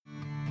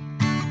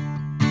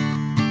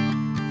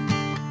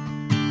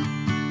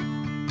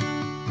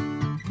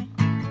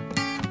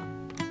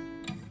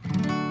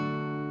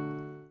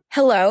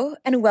Hello,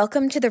 and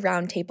welcome to The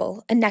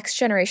Roundtable, a Next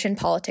Generation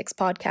Politics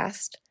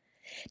podcast.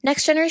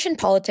 Next Generation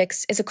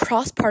Politics is a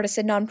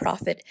cross-partisan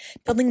nonprofit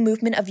building a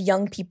movement of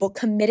young people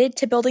committed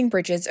to building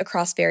bridges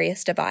across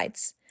various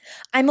divides.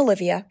 I'm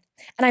Olivia,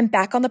 and I'm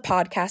back on the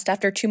podcast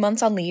after 2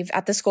 months on leave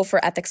at the School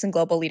for Ethics and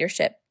Global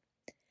Leadership.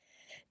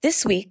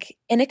 This week,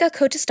 Inika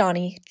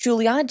Kotestani,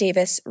 Juliana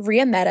Davis,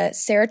 Ria Mehta,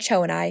 Sarah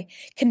Cho, and I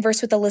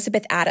converse with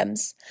Elizabeth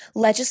Adams,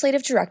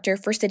 Legislative Director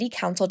for City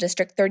Council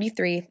District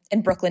 33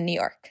 in Brooklyn, New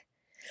York.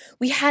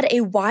 We had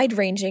a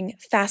wide-ranging,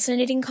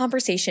 fascinating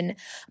conversation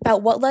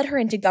about what led her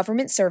into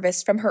government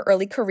service from her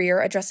early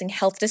career addressing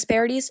health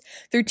disparities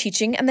through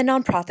teaching and the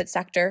nonprofit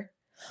sector,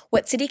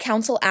 what City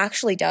Council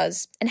actually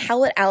does, and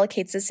how it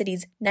allocates the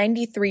city's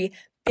 $93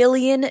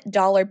 billion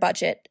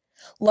budget,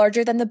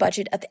 larger than the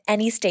budget of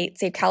any state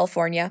save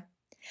California,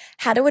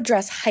 how to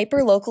address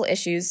hyper-local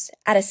issues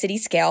at a city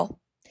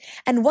scale,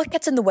 and what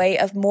gets in the way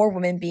of more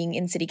women being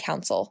in City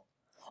Council.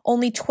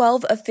 Only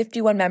 12 of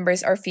 51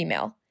 members are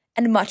female,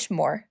 and much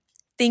more.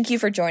 Thank you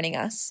for joining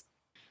us.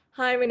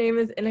 Hi, my name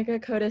is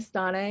Inika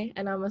Kotestani,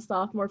 and I'm a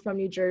sophomore from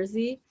New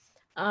Jersey.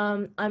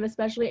 I'm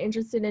especially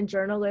interested in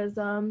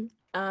journalism,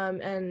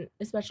 and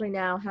especially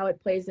now how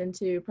it plays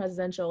into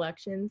presidential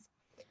elections.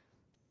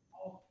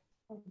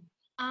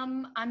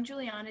 I'm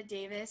Juliana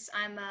Davis.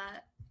 I'm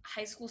a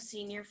high school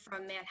senior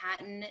from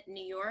Manhattan,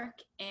 New York,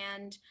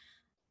 and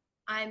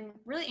I'm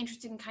really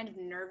interested and kind of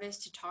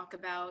nervous to talk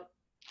about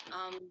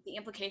the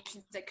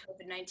implications that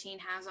COVID-19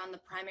 has on the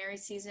primary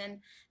season,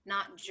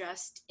 not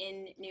just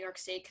in New York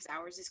State, because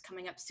ours is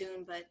coming up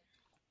soon, but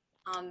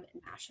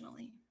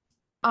nationally.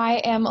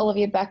 I am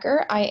Olivia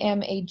Becker. I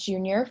am a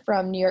junior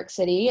from New York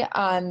City,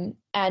 and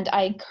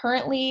I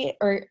currently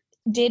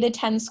did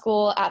attend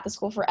school at the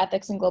School for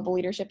Ethics and Global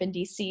Leadership in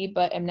DC,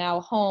 but am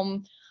now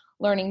home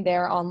learning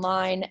there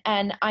online.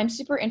 And I'm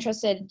super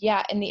interested,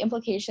 in the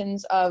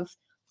implications of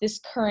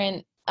this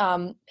current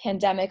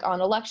pandemic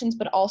on elections,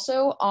 but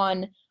also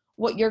on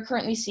what you're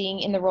currently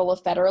seeing in the role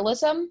of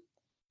federalism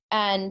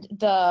and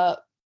the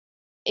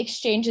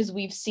exchanges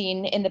we've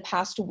seen in the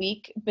past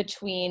week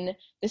between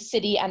the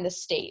city and the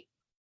state.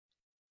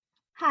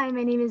 Hi,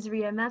 my name is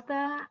Ria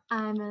Mehta.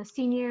 I'm a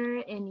senior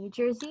in New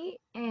Jersey,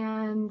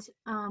 and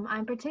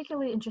I'm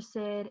particularly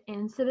interested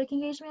in civic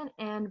engagement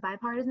and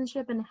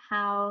bipartisanship and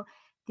how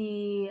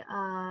the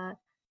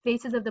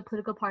faces of the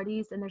political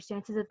parties and their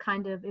stances have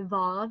kind of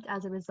evolved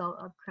as a result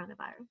of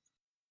coronavirus.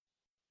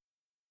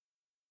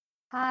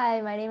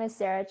 Hi, my name is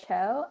Sarah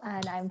Cho,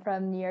 and I'm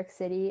from New York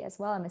City as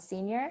well. I'm a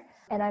senior,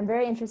 and I'm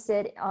very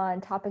interested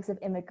on topics of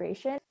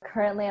immigration.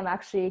 Currently, I'm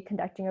actually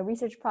conducting a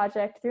research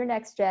project through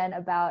NextGen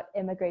about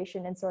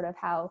immigration and sort of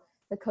how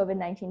the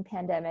COVID-19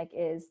 pandemic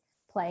is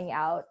playing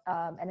out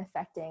and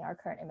affecting our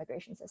current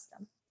immigration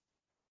system.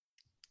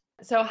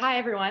 So hi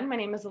everyone, my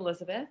name is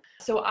Elizabeth.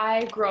 So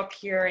I grew up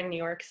here in New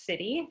York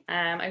City.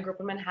 I grew up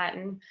in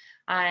Manhattan,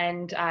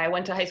 and I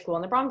went to high school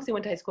in the Bronx. I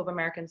went to High School of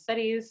American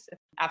Studies.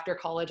 After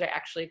college, I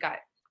actually got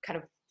kind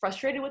of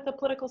frustrated with the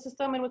political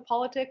system and with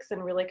politics,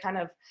 and really kind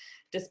of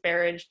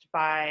disparaged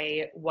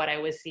by what I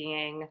was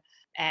seeing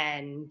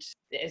and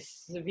the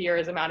severe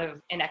amount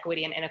of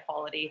inequity and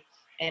inequality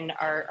in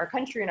our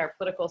country and our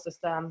political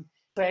system.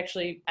 So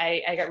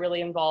I got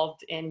really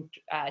involved in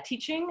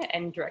teaching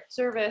and direct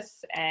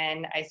service,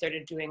 and I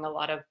started doing a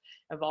lot of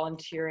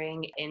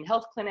volunteering in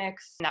health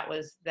clinics.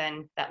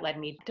 And that led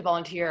me to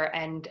volunteer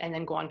and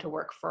then go on to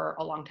work for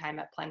a long time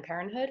at Planned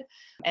Parenthood.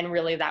 And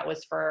really that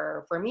was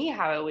for me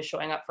how I was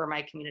showing up for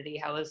my community,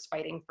 how I was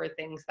fighting for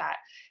things that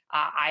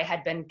I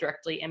had been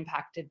directly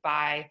impacted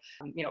by.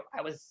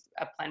 I was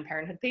a Planned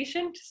Parenthood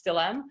patient, still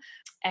am,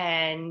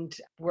 and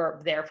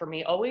were there for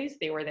me always.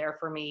 They were there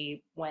for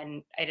me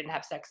when I didn't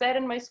have sex ed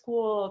in my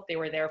school. They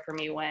were there for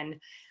me when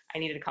I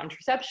needed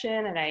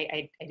contraception and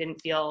I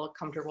didn't feel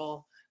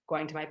comfortable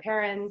going to my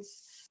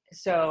parents.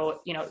 So,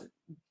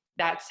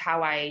 that's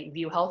how I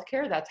view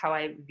healthcare. That's how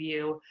I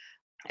view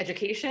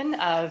education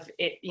of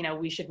it.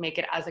 We should make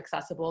it as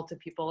accessible to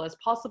people as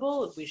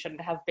possible. We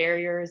shouldn't have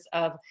barriers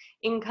of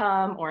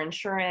income or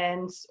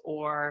insurance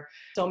or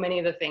so many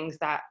of the things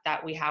that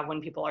we have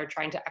when people are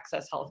trying to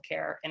access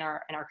healthcare in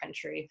our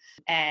country.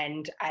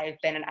 And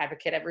I've been an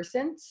advocate ever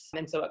since.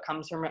 And so it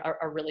comes from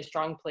a really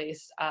strong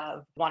place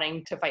of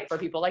wanting to fight for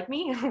people like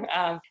me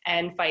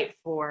and fight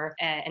for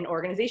an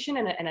organization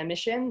and a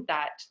mission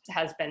that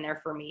has been there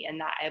for me and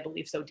that I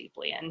believe so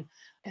deeply in.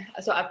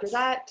 So after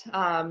that,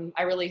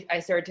 I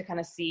started to kind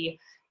of see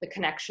the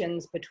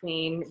connections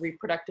between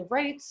reproductive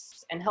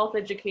rights and health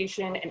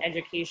education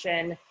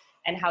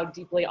and how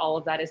deeply all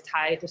of that is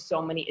tied to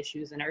so many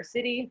issues in our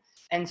city.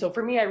 And so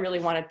for me, I really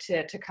wanted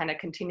to kind of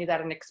continue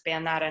that and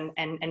expand that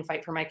and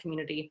fight for my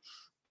community.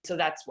 So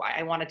that's why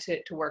I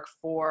wanted to work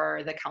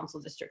for the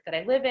council district that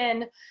I live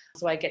in.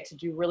 So I get to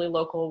do really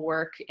local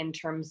work in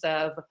terms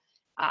of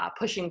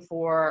pushing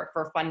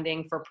for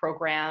funding for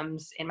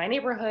programs in my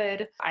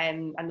neighborhood.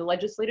 I'm the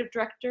legislative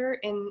director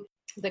in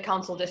the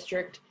council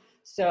district,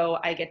 so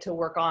I get to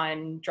work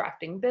on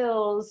drafting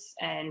bills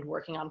and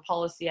working on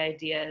policy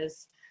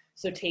ideas.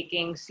 So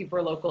taking super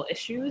local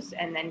issues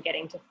and then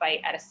getting to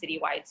fight at a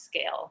citywide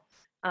scale.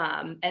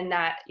 And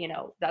that,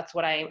 that's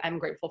what I'm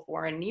grateful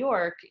for in New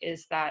York,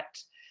 is that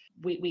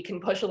we can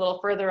push a little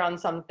further on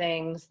some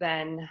things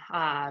than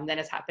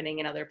is happening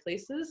in other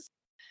places.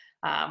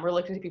 We're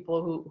looking to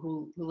people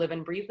who live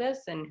and breathe this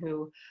and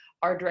who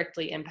are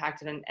directly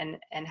impacted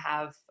and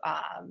have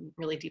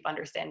really deep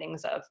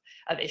understandings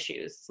of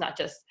issues. It's not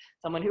just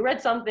someone who read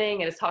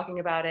something and is talking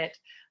about it,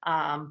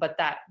 but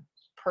that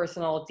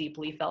personal,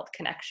 deeply felt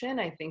connection,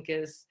 I think,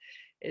 is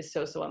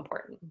so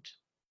important.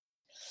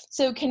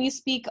 So can you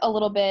speak a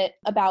little bit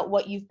about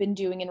what you've been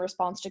doing in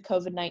response to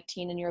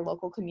COVID-19 in your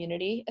local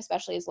community,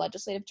 especially as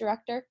legislative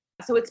director?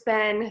 So it's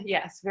been,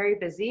 yes, very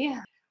busy.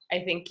 I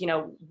think,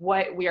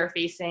 what we are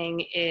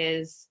facing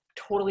is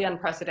totally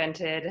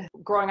unprecedented.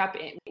 Growing up,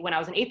 when I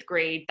was in 8th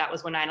grade, that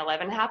was when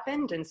 9/11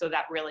 happened. And so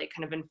that really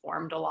kind of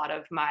informed a lot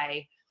of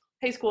my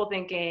high school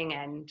thinking.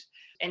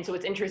 And so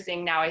it's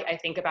interesting now, I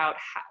think about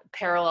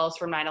parallels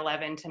from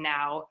 9/11 to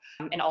now,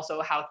 and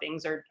also how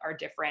things are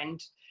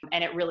different.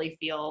 And it really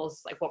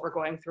feels like what we're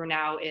going through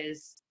now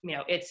is,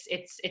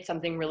 it's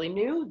something really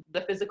new.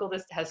 The physical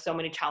distance has so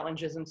many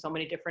challenges in so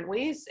many different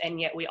ways. And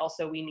yet we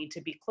need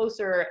to be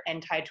closer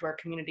and tied to our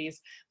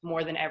communities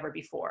more than ever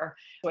before.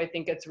 So I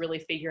think it's really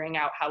figuring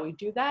out how we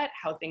do that,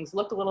 how things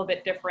look a little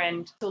bit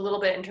different. So a little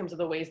bit in terms of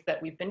the ways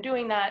that we've been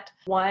doing that.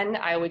 One,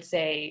 I would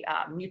say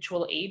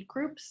mutual aid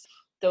groups.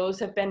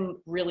 Those have been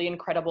really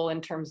incredible in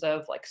terms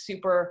of like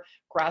super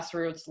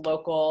grassroots,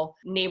 local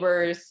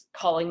neighbors,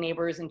 calling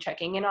neighbors and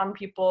checking in on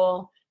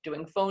people,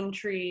 doing phone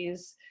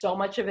trees. So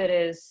much of it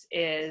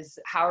is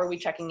how are we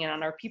checking in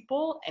on our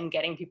people and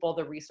getting people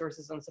the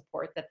resources and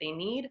support that they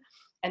need.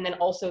 And then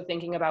also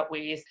thinking about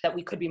ways that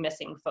we could be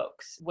missing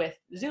folks. With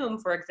Zoom,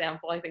 for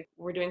example, I think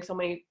we're doing so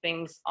many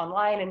things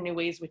online in new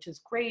ways, which is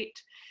great.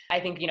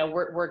 I think,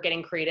 we're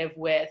getting creative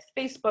with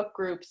Facebook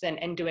groups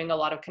and doing a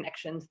lot of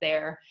connections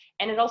there.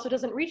 And it also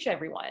doesn't reach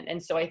everyone.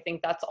 And so I think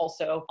that's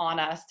also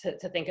on us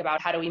to think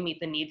about how do we meet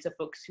the needs of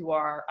folks who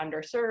are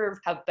underserved,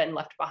 have been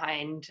left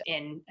behind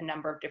in a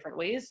number of different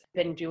ways.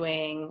 Been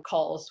doing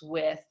calls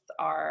with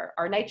our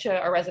NYCHA,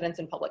 our residents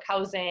in public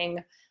housing,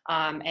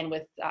 and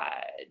with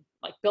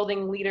like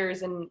building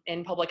leaders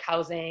in public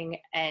housing,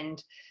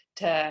 and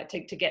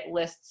to get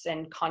lists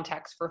and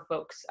contacts for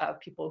folks,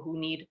 people who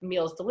need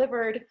meals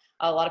delivered.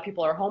 A lot of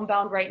people are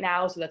homebound right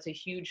now, so that's a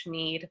huge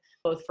need,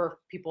 both for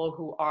people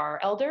who are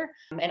elder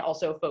and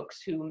also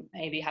folks who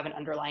maybe have an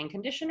underlying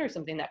condition or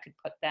something that could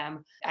put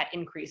them at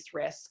increased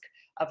risk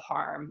of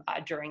harm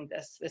during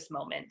this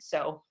moment.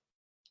 So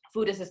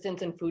food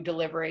assistance and food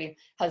delivery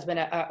has been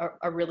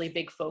a really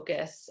big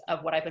focus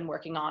of what I've been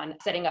working on,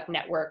 setting up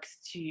networks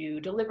to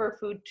deliver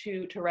food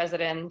to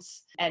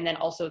residents, and then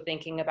also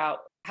thinking about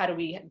how do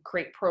we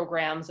create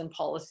programs and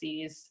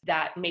policies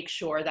that make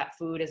sure that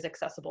food is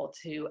accessible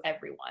to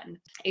everyone.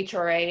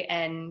 HRA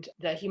and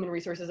the Human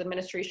Resources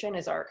Administration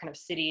is our kind of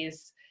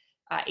city's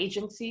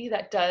agency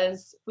that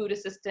does food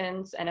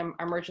assistance and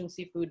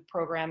emergency food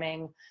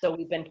programming. So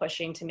we've been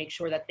pushing to make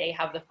sure that they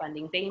have the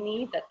funding they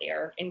need, that they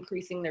are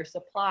increasing their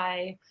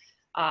supply,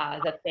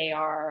 that they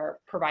are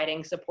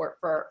providing support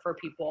for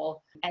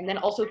people, and then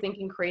also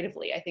thinking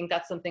creatively. I think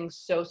that's something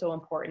so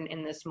important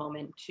in this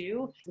moment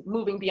too,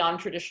 moving beyond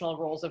traditional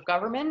roles of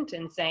government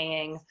and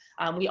saying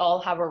we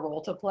all have a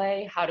role to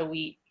play. How do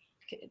we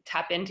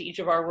tap into each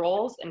of our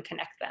roles and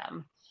connect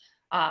them?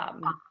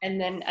 And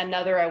then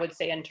another, I would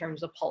say, in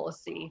terms of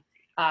policy,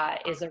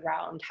 is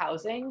around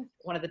housing.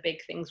 One of the big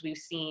things we've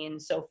seen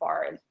so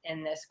far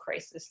in this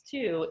crisis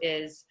too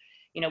is,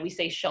 we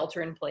say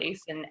shelter in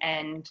place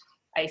and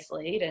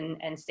isolate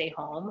and stay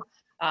home.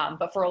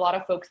 But for a lot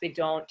of folks, they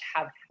don't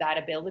have that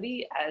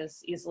ability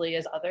as easily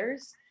as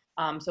others.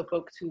 So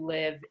folks who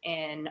live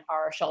in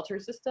our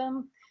shelter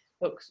system,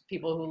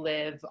 people who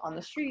live on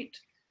the street,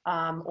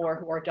 or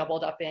who are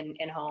doubled up in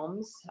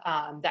homes,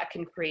 that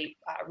can create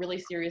really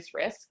serious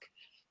risk.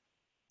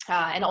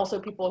 And also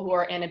people who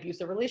are in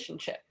abusive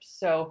relationships.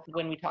 So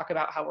when we talk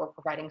about how we're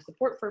providing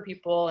support for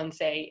people and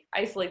say,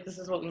 isolate, this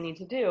is what we need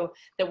to do,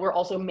 that we're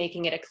also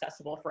making it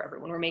accessible for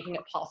everyone. We're making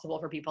it possible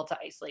for people to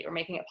isolate. We're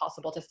making it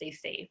possible to stay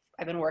safe.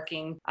 I've been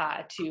working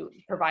to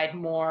provide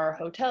more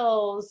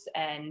hotels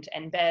and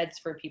beds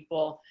for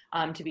people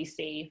to be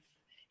safe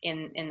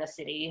in the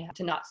city,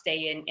 to not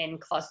stay in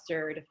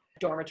clustered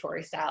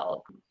dormitory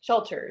style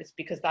shelters,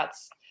 because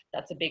that's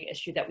a big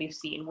issue that we've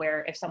seen,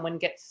 where if someone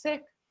gets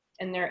sick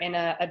and they're in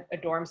a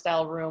dorm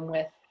style room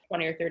with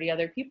 20 or 30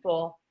 other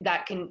people,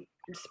 that can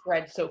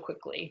spread so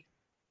quickly.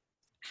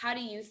 How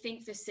do you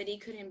think the city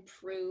could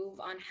improve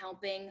on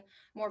helping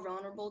more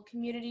vulnerable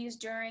communities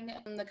during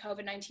the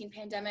COVID-19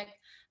 pandemic?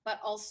 But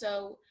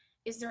also,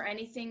 is there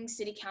anything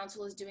City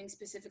Council is doing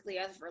specifically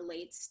as it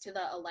relates to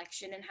the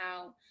election and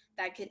how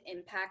that could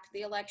impact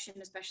the election,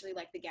 especially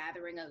like the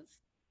gathering of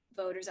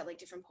voters at like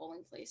different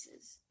polling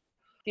places?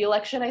 The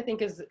election, I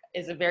think, is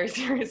a very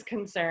serious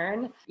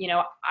concern.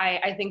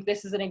 I think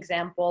this is an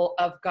example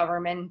of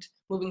government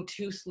moving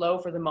too slow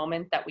for the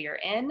moment that we are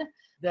in.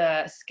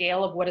 The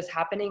scale of what is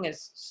happening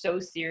is so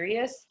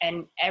serious,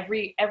 and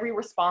every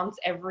response,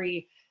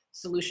 every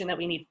solution that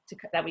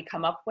we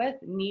come up with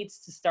needs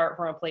to start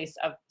from a place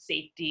of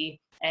safety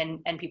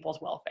and people's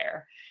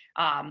welfare.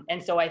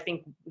 And so I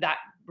think that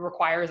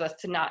requires us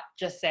to not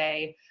just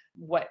say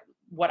what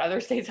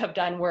other states have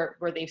done where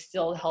they've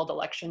still held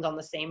elections on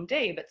the same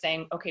day, but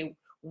saying, okay,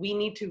 we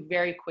need to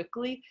very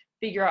quickly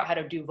figure out how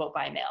to do vote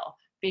by mail,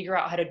 figure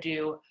out how to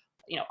do,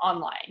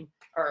 online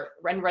or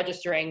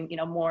registering,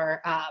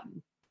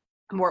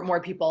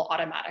 more people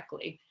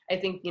automatically. I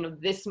think,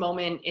 this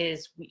moment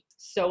is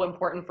so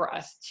important for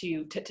us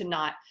to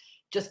not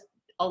just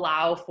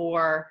allow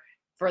for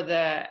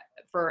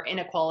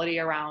inequality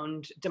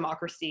around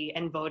democracy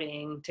and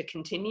voting to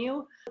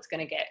continue. It's going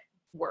to get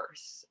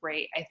worse,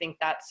 right? I think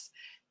that's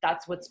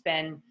what's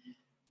been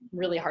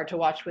really hard to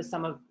watch with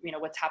some of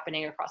what's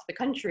happening across the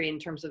country in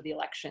terms of the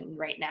election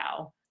right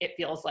now. It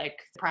feels like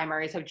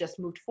primaries have just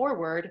moved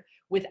forward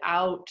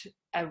without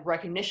a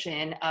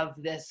recognition of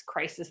this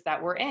crisis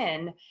that we're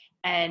in,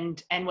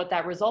 and what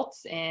that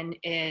results in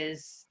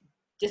is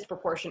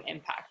disproportionate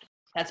impact.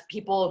 That's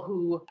people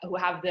who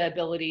have the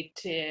ability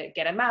to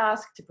get a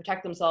mask, to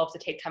protect themselves, to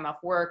take time off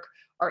work,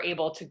 are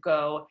able to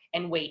go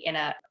and wait in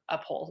a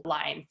poll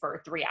line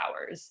for 3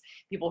 hours.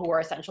 People who are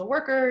essential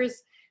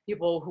workers,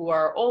 people who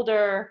are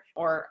older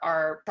or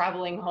are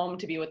traveling home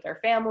to be with their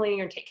family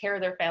or take care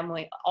of their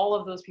family, all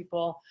of those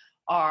people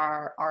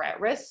are at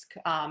risk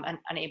and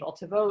unable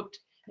to vote.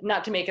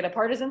 Not to make it a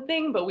partisan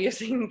thing, but we have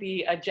seen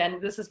the agenda.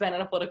 This has been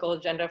on a political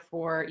agenda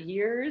for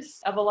years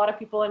of a lot of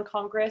people in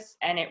Congress,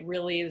 and it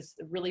really is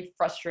really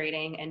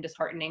frustrating and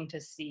disheartening to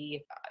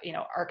see,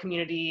 our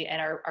community and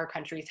our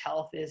country's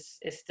health is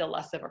still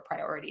less of a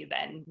priority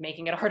than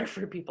making it harder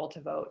for people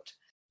to vote.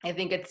 I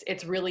think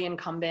it's really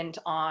incumbent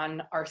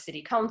on our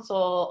city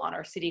council, on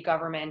our city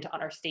government,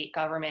 on our state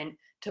government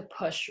to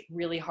push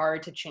really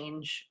hard to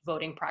change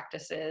voting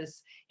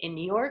practices. In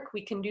New York,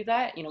 we can do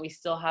that. We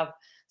still have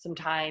some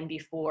time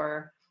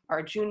before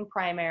our June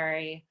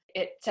primary.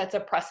 It sets a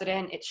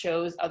precedent. It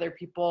shows other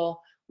people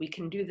we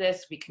can do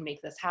this, we can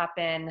make this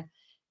happen.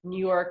 New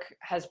York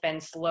has been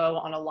slow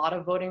on a lot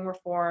of voting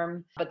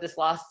reform, but this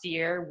last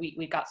year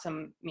we got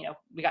some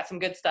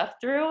good stuff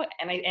through,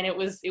 and it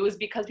was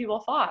because people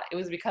fought. It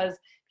was because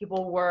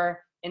people were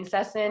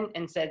incessant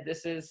and said,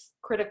 this is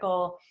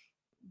critical.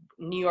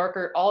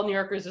 All New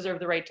Yorkers deserve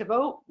the right to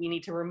vote. We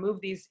need to remove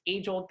these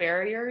age-old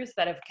barriers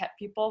that have kept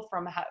people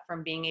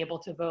from being able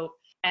to vote.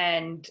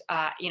 And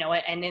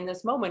and in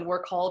this moment,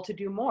 we're called to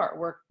do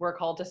more. We're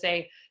called to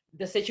say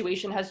the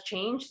situation has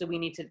changed, so we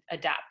need to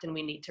adapt and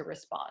we need to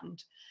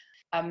respond.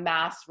 A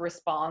mass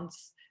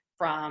response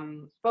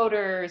from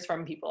voters,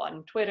 from people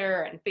on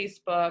Twitter and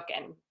Facebook,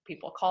 and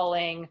people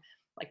calling,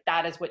 like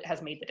that is what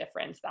has made the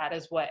difference. That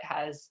is what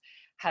has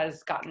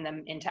gotten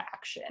them into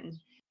action.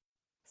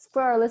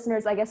 For our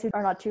listeners, I guess who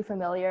are not too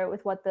familiar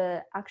with what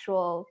the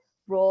actual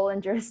role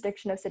and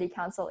jurisdiction of City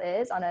Council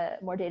is on a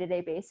more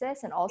day-to-day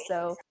basis, and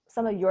also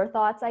some of your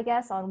thoughts, I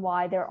guess, on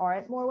why there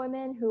aren't more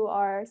women who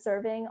are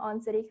serving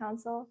on City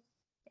Council.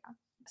 Yeah.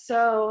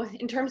 So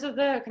in terms of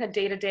the kind of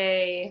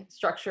day-to-day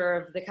structure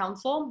of the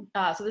council,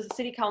 so the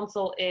City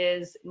Council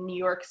is New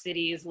York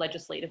City's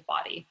legislative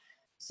body.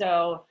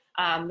 So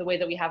the way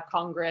that we have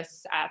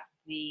Congress at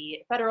the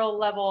federal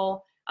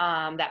level,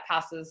 that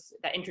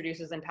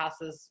introduces and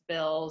passes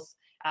bills,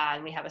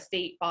 and we have a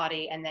state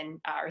body, and then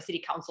our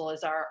city council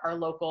is our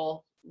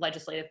local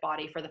legislative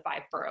body for the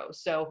 5 boroughs.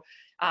 So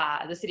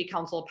the city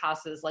council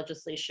passes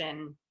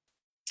legislation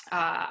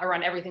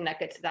around everything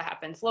that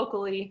happens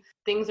locally.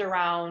 Things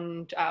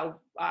around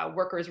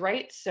workers'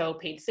 rights, so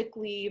paid sick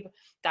leave,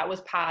 that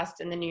was passed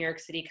in the New York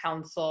City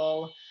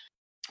Council.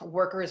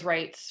 Workers'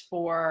 rights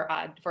for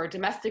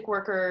domestic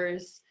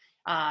workers,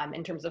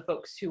 in terms of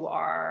folks who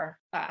are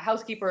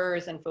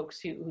housekeepers and folks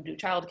who do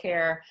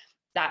childcare.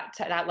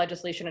 That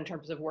legislation in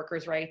terms of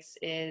workers' rights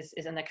is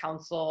in the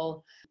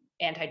council.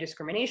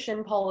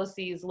 Anti-discrimination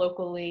policies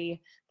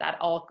locally, that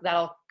all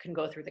can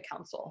go through the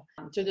council.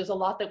 So there's a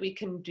lot that we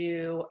can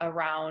do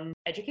around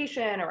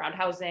education, around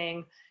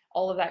housing.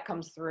 All of that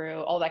can come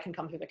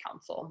through the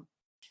council.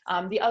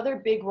 The other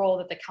big role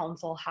that the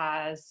council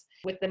has,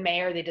 with the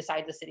mayor, they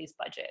decide the city's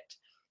budget.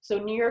 So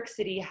New York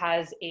City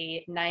has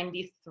a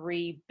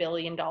 $93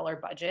 billion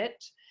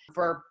budget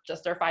for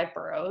just our 5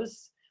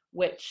 boroughs,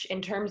 which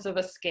in terms of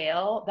a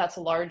scale, that's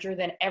larger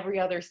than every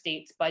other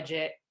state's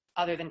budget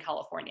other than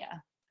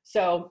California.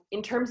 So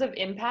in terms of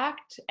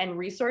impact and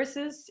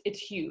resources, it's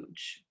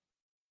huge.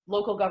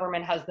 Local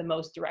government has the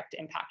most direct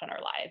impact on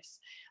our lives,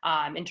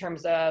 in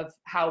terms of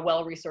how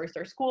well resourced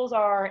our schools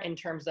are, in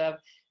terms of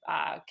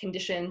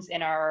conditions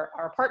in our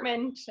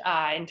apartment,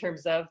 in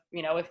terms of,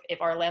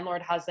 if our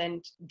landlord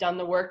hasn't done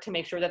the work to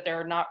make sure that there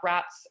are not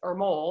rats or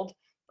mold,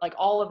 like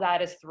all of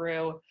that is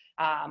through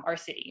our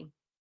city.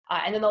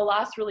 And then the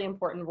last really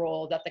important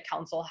role that the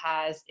council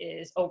has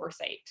is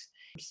oversight.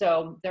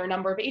 So there are a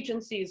number of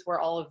agencies where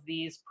all of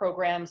these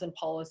programs and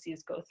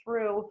policies go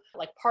through,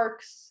 like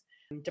parks,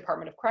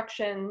 Department of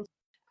Corrections,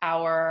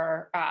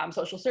 our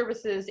social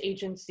services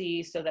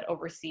agency, so that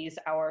oversees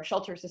our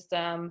shelter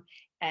system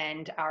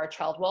and our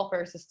child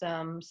welfare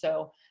system.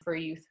 So for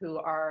youth who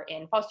are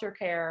in foster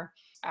care,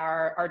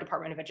 our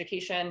Department of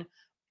Education,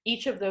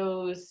 each of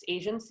those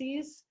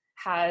agencies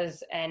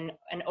has an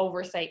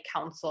oversight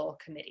council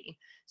committee.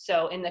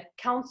 So in the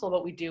council,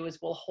 what we do is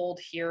we'll hold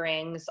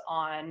hearings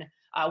on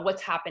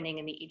what's happening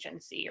in the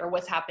agency or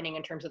what's happening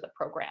in terms of the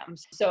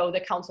programs. So the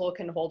council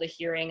can hold a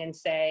hearing and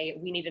say,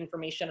 we need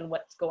information on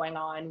what's going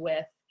on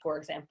with, for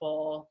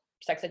example,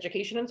 sex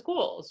education in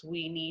schools.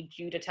 We need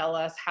you to tell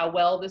us how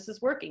well this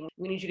is working.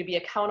 We need you to be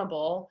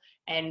accountable,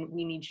 and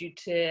we need you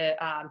to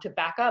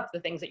back up the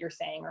things that you're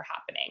saying are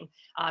happening.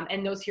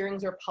 And those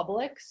hearings are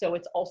public, so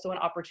it's also an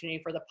opportunity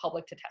for the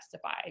public to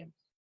testify.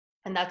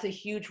 And that's a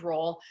huge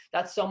role.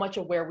 That's so much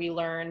of where we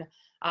learn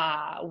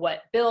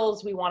what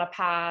bills we want to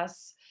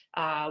pass,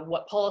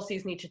 what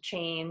policies need to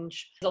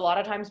change. A lot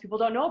of times people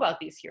don't know about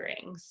these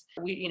hearings.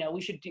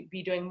 We should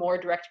be doing more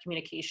direct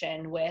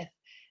communication with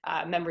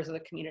members of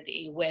the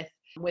community,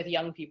 with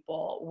young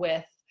people,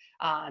 with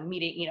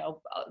meeting,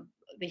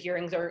 the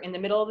hearings are in the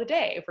middle of the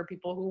day. For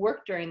people who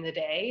work during the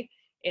day,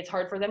 it's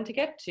hard for them to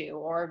get to,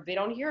 or they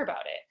don't hear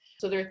about it.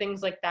 So there are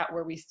things like that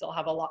where we still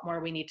have a lot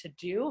more we need to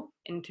do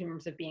in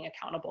terms of being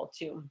accountable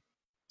to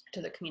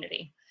the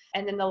community.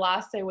 And then the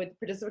last, I would,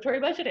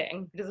 participatory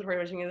budgeting. Participatory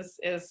budgeting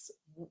is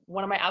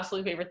one of my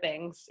absolute favorite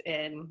things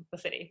in the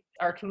city.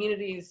 Our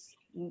communities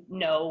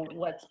know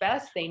what's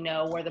best. They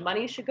know where the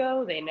money should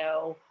go. They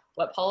know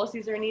what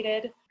policies are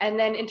needed. And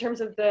then in terms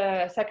of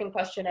the second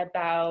question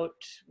about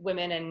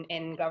women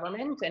in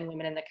government and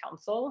women in the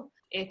council,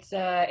 it's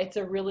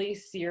a really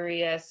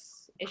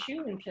serious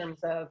issue in terms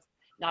of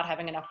not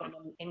having enough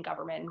women in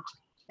government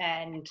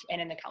and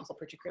in the council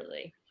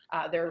particularly.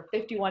 There are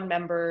 51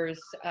 members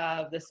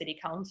of the city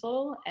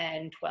council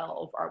and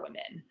 12 are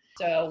women.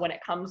 So when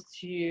it comes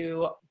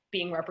to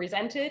being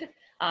represented,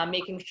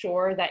 making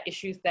sure that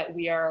issues that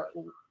we are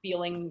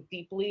feeling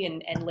deeply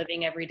and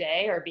living every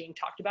day are being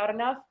talked about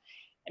enough.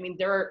 I mean,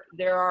 there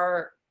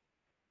are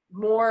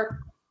more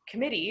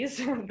committees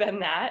than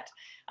that.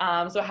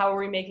 So how are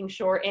we making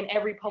sure in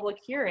every public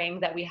hearing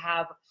that we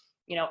have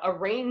a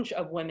range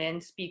of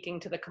women speaking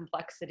to the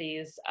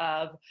complexities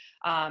of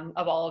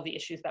all of the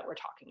issues that we're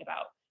talking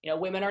about?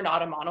 Women are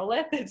not a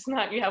monolith. It's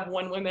not you have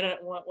one woman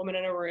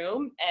in a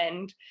room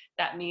and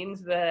that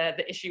means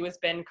the issue has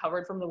been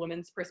covered from the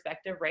women's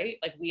perspective, right?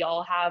 Like we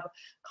all have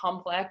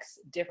complex,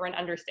 different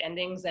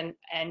understandings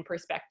and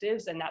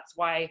perspectives, and that's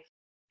why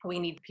we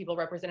need people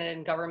represented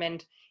in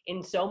government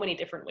in so many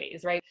different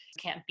ways, right?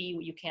 You can't be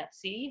what you can't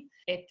see.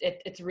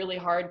 It's really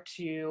hard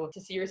to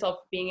see yourself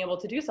being able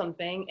to do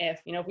something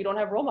if we don't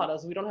have role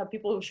models, we don't have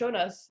people who've shown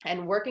us.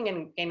 And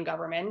working in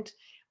government,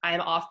 I'm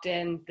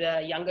often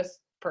the youngest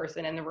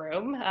person in the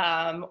room,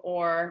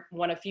 or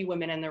one of few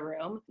women in the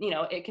room.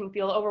 It can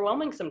feel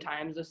overwhelming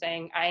sometimes of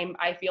saying,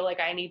 I feel like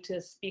I need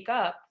to speak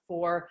up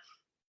for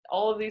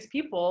all of these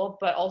people,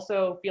 but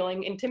also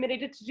feeling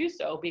intimidated to do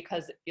so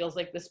because it feels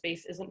like the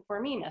space isn't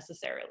for me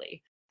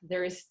necessarily.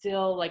 There is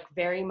still like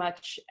very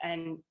much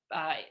an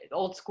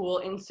old school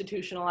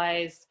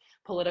institutionalized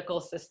political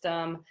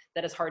system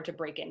that is hard to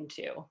break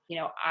into.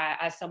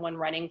 As someone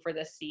running for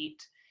this seat,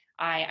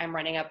 I'm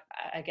running up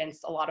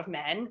against a lot of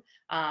men,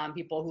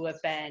 people who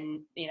have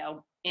been,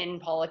 in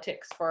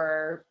politics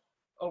for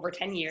over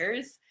 10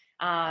 years.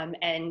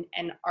 And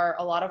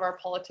a lot of our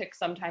politics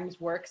sometimes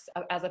works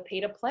as a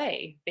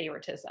pay-to-play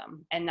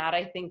favoritism. And that,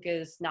 I think,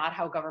 is not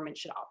how government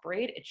should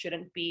operate. It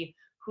shouldn't be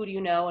who do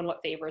you know and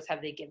what favors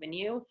have they given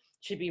you. It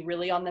should be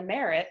really on the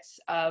merits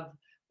of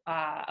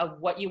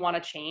what you want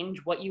to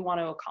change, what you want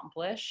to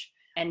accomplish,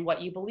 and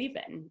what you believe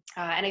in.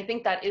 And I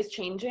think that is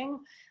changing.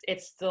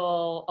 It's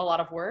still a lot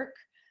of work.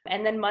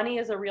 And then money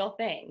is a real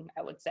thing,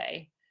 I would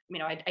say.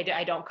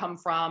 I don't come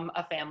from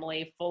a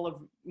family full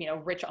of,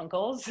 rich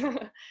uncles.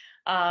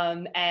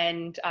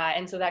 And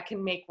so that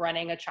can make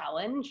running a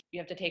challenge. You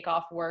have to take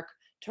off work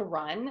to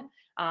run.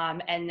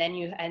 And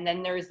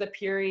then there's the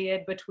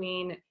period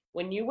between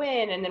when you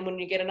win and then when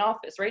you get in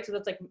office, right? So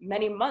that's like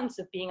many months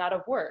of being out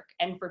of work.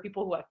 And for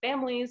people who have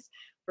families,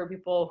 for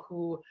people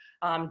who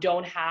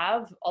don't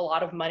have a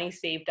lot of money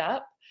saved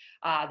up,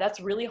 that's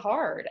really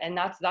hard. And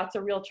that's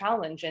a real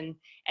challenge.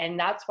 And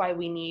that's why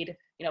we need,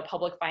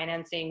 public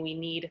financing. We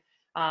need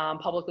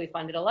publicly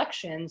funded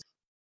elections.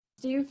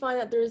 Do you find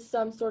that there's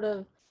some sort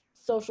of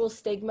social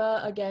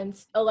stigma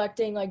against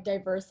electing like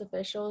diverse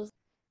officials?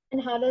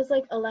 And how does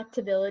like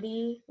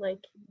electability, like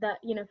that,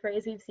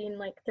 phrase we've seen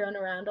like thrown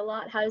around a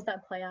lot, how does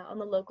that play out on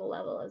the local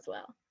level as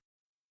well?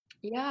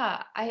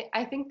 Yeah,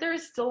 I think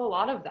there's still a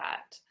lot of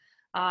that.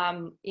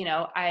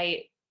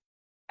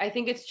 I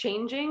think it's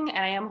changing, and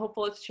I am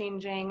hopeful it's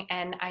changing.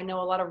 And I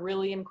know a lot of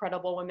really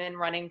incredible women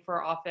running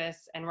for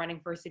office and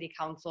running for city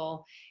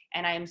council.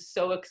 And I am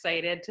so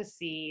excited to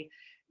see,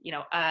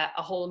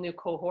 a whole new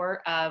cohort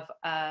of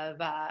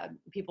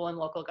people in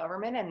local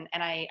government. And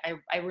I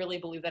really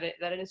believe that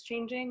it is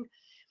changing.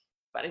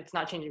 but it's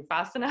not changing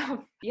fast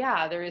enough.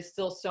 Yeah, there is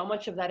still so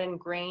much of that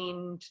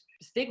ingrained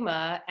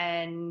stigma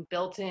and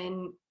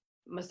built-in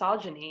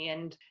misogyny.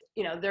 And,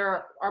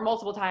 there are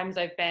multiple times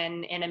I've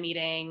been in a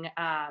meeting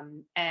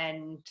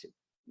and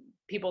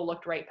people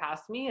looked right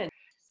past me. And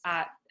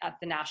at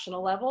the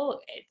national level,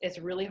 it's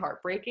really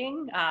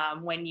heartbreaking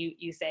when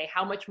you say,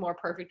 how much more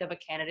perfect of a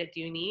candidate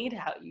do you need?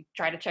 How you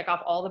try to check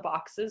off all the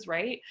boxes,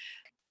 right?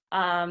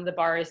 The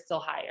bar is still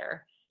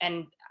higher.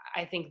 And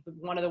I think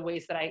one of the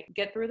ways that I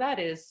get through that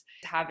is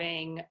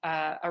having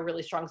a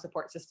really strong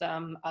support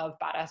system of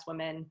badass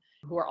women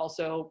who are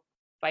also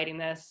fighting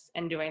this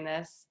and doing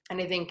this. And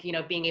I think,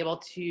 being able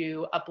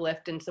to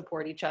uplift and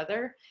support each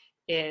other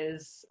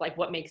is like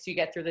what makes you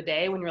get through the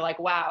day when you're like,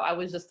 wow, I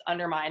was just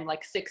undermined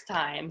like 6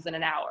 times in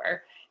an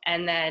hour.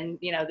 And then,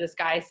 this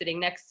guy sitting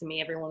next to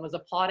me, everyone was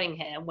applauding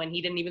him when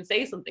he didn't even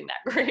say something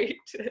that great.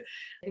 I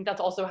think that's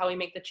also how we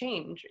make the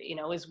change,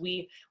 is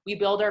we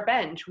build our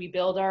bench, we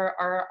build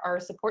our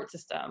support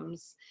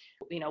systems.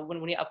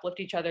 When we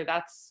uplift each other,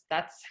 that's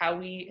how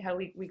we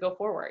go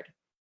forward.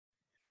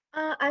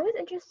 I was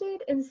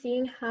interested in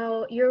seeing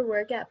how your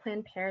work at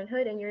Planned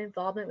Parenthood and your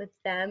involvement with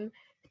them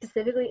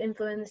specifically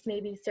influenced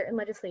maybe certain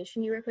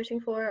legislation you were pushing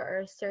for,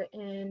 or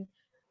certain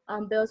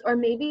bills, or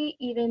maybe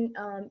even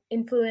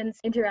influence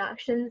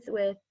interactions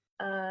with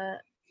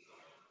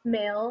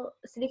male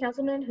city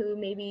councilmen who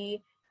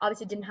maybe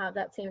obviously didn't have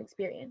that same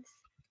experience.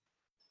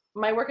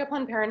 My work at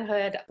Planned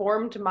Parenthood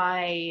formed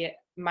my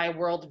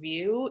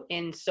worldview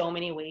in so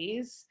many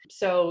ways.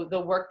 So the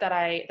work that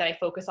I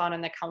focus on in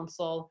the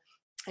council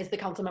is the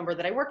council member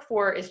that I work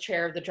for is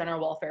chair of the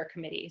General Welfare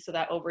Committee. So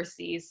that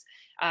oversees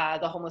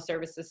the homeless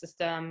services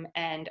system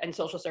and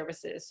social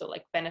services. So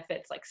like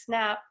benefits like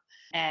SNAP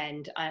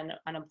and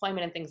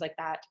unemployment and things like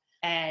that.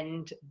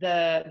 And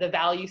the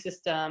value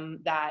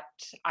system that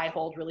I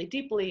hold really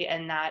deeply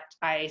and that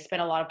I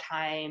spend a lot of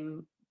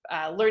time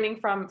learning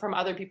from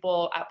other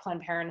people at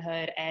Planned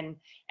Parenthood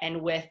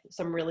and with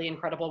some really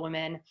incredible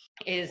women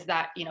is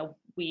that,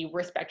 we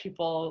respect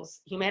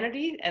people's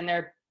humanity and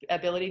their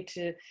ability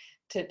to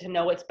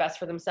know what's best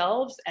for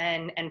themselves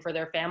and for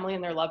their family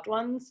and their loved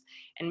ones,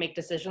 and make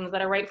decisions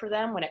that are right for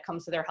them when it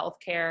comes to their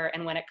healthcare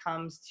and when it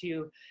comes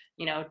to,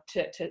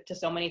 to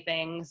so many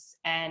things.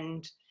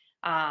 And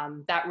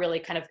that really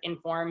kind of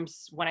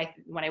informs when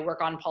I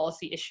work on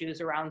policy issues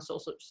around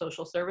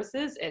social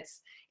services.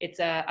 It's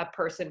a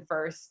person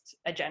first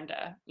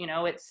agenda.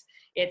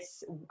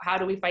 It's how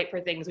do we fight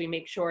for things? We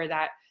make sure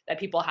that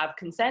people have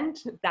consent,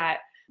 that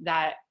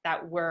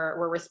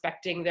we're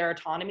respecting their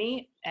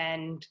autonomy,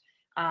 and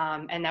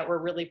that we're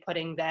really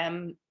putting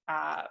them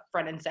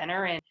front and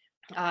center. And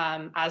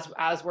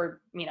as we're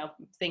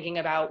thinking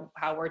about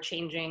how we're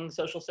changing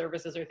social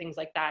services or things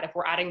like that, if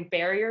we're adding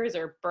barriers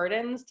or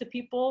burdens to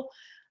people.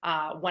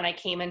 When I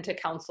came into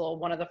council,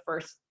 one of the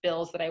first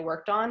bills that I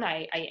worked on,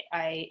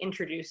 I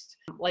introduced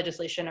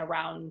legislation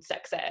around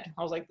sex ed.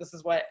 I was like, this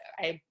is what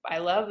I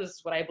love, this is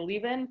what I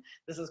believe in,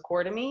 this is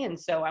core to me, and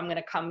so I'm going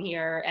to come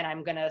here and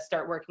I'm going to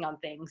start working on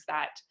things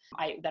that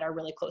are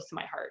really close to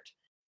my heart.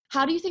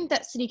 How do you think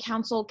that city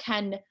council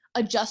can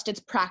adjust its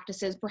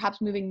practices,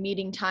 perhaps moving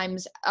meeting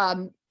times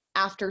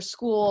after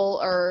school,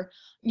 or,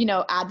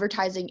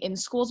 advertising in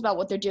schools about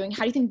what they're doing?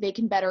 How do you think they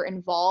can better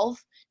involve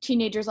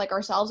teenagers like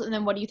ourselves? And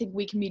then what do you think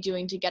we can be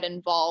doing to get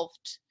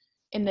involved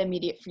in the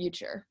immediate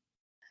future?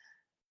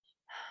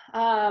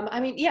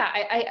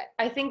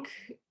 I think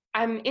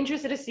I'm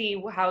interested to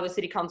see how the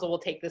city council will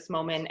take this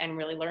moment and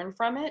really learn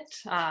from it.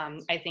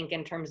 I think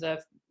in terms of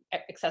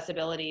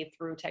accessibility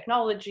through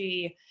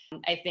technology,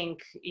 I think,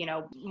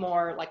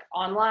 more like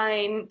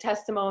online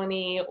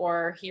testimony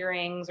or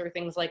hearings or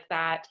things like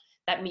that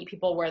meet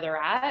people where they're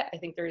at. I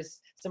think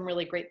there's some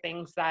really great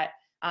things that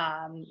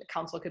the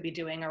council could be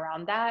doing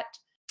around that.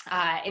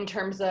 In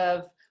terms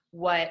of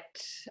what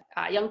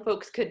young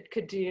folks could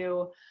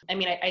do,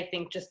 I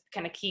think just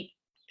kind of keep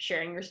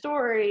sharing your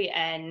story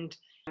and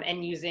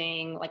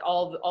using like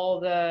all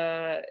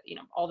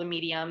the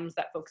mediums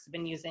that folks have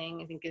been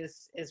using, I think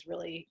is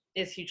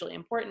hugely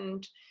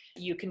important.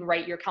 You can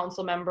write your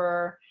council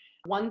member.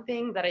 One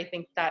thing that I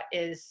think that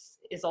is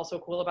also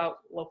cool about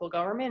local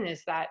government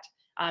is that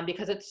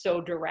because it's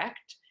so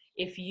direct,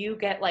 if you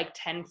get like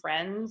 10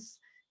 friends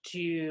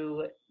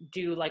to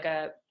do like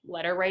a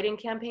letter writing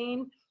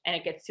campaign and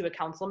it gets to a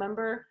council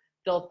member,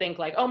 they'll think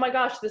like, oh my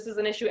gosh, this is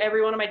an issue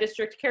everyone in my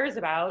district cares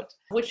about,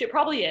 which it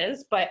probably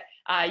is, but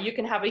you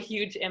can have a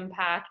huge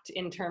impact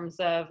in terms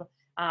of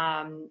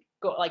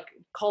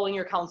calling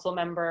your council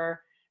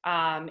member.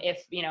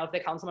 If the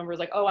council member is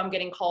like, oh, I've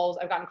gotten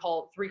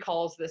 3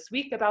 calls this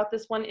week about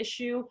this one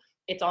issue,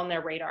 it's on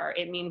their radar.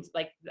 It means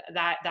like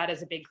that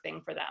is a big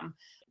thing for them.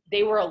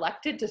 They were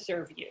elected to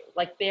serve you.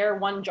 Like their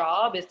one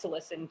job is to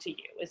listen to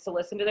you, is to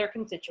listen to their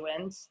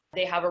constituents.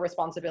 They have a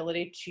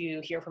responsibility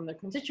to hear from their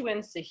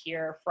constituents, to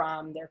hear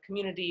from their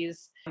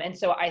communities. And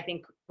so I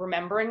think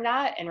remembering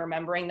that and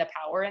remembering the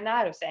power in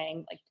that of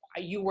saying like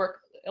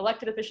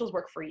elected officials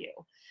work for you,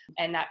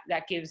 and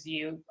that gives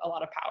you a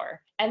lot of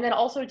power. And then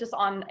also just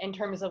in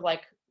terms of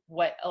like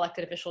what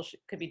elected officials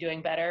could be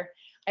doing better.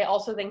 I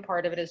also think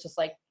part of it is just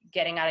like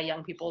getting out of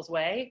young people's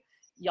way.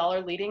 Y'all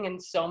are leading in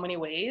so many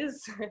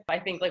ways. I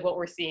think like what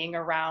we're seeing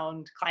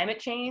around climate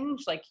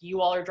change, like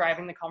you all are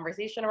driving the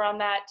conversation around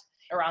that,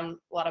 around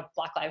a lot of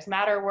Black Lives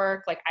Matter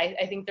work. Like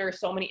I think there are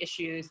so many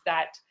issues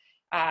that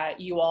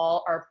you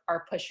all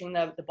are pushing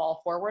the ball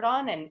forward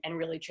on and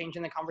really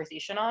changing the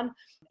conversation on.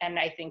 And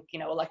I think,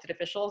 elected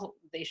officials,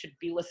 they should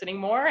be listening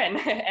more.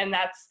 And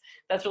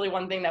that's really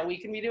one thing that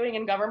we can be doing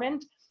in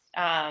government,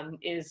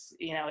 is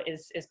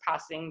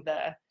passing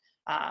the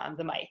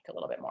mic a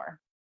little bit more.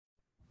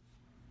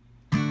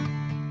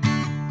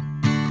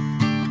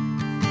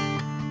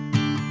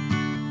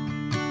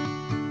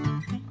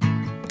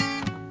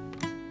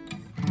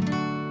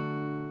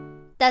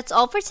 That's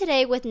all for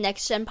today with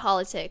Next Gen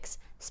Politics.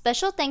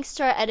 Special thanks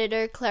to our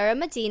editor, Clara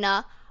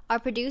Medina, our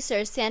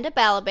producer, Sanda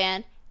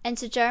Balaban, and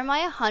to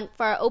Jeremiah Hunt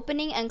for our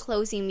opening and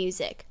closing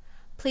music.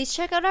 Please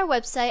check out our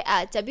website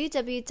at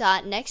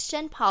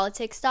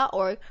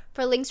www.nextgenpolitics.org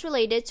for links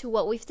related to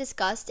what we've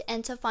discussed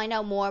and to find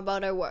out more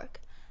about our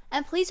work.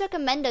 And please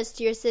recommend us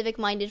to your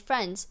civic-minded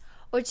friends,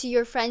 or to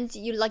your friends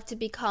you'd like to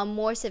become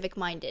more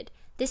civic-minded.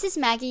 This is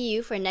Maggie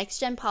Yu for Next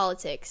Gen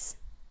Politics.